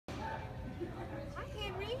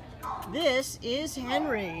This is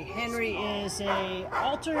Henry. Henry is a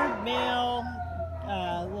altered male,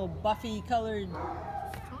 little buffy colored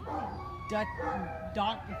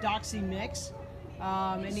Dachshund mix.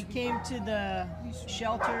 And he came to the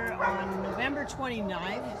shelter on November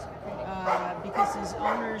 29th because his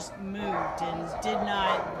owners moved and did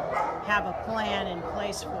not have a plan in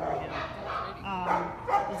place for him.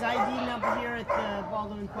 His ID number here at the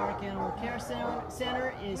Baldwin Park Animal Care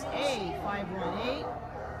Center is A5189250.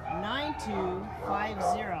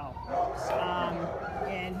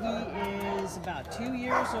 And he is about 2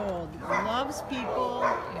 years old. Loves people,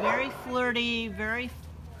 very flirty, very,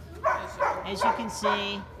 as you can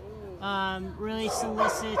see, really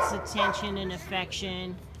solicits attention and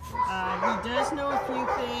affection. He does know a few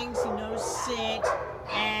things. He knows sit,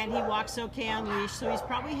 and he walks okay on leash, so he's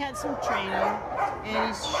probably had some training, and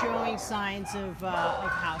he's showing signs of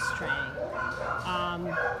house training.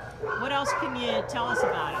 What else can you tell us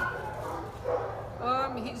about him?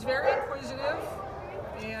 He's very inquisitive,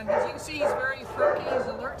 and as you can see, he's very perky. He's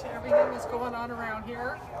alert to everything that's going on around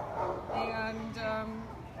here, and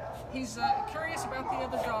he's curious about the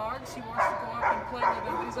other dogs. He wants to go up and play with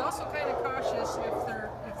them, but he's also kind of cautious if they're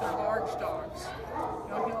large dogs. You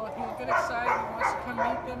know, he'll get excited. He wants to come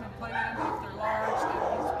meet them and play with them, but if they're large, then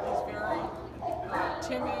he's very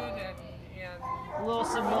timid and a little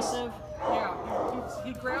submissive. Yeah,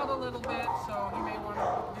 he growled a little bit, so he may want to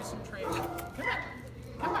do some training.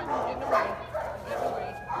 Come on, get in the way. Get in the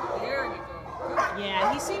way. There you go. Good.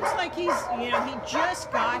 Yeah, he seems like he's, he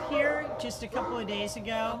just got here just a couple of days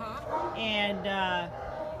ago, and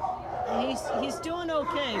he's doing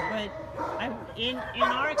okay. But in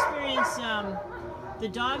our experience, the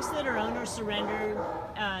dogs that are owner surrendered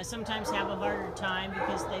sometimes have a harder time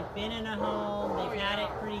because they've been in a home, they've had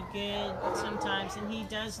it pretty good sometimes, and he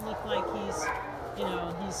does look like he's, He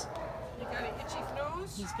got an itchy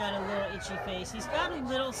nose? He's got a little itchy face. He's got a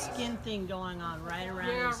little skin thing going on right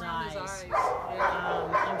around his eyes. Yeah.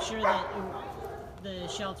 I'm sure that the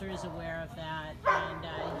shelter is aware of that, and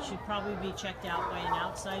he should probably be checked out by an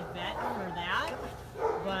outside vet for that.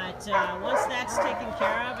 But once that's taken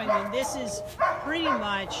care of, I mean, this is pretty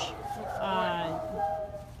much,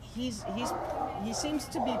 he seems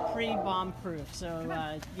to be pretty bomb-proof. So,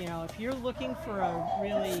 if you're looking for a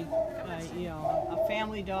really, a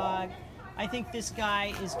family dog, I think this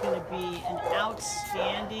guy is going to be an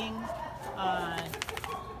outstanding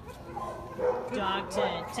dog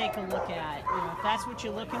to take a look at. If that's what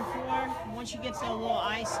you're looking for, once you get the little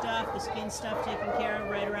eye stuff, the skin stuff taken care of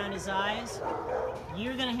right around his eyes,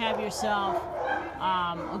 you're going to have yourself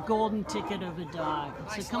a golden ticket of a dog.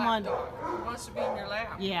 Nice, so come on. Dog. He wants to be in your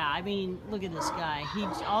lap. Yeah, I mean, look at this guy.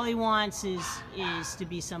 All he wants is to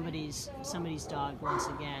be somebody's dog once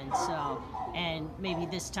again. So, and maybe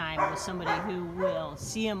this time with somebody who will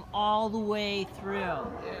see him all the way through. Yeah.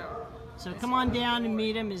 So come on down and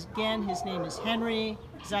meet him. Again, his name is Henry.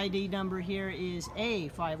 His ID number here is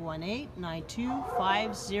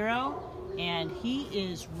A5189250, and he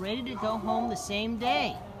is ready to go home the same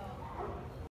day.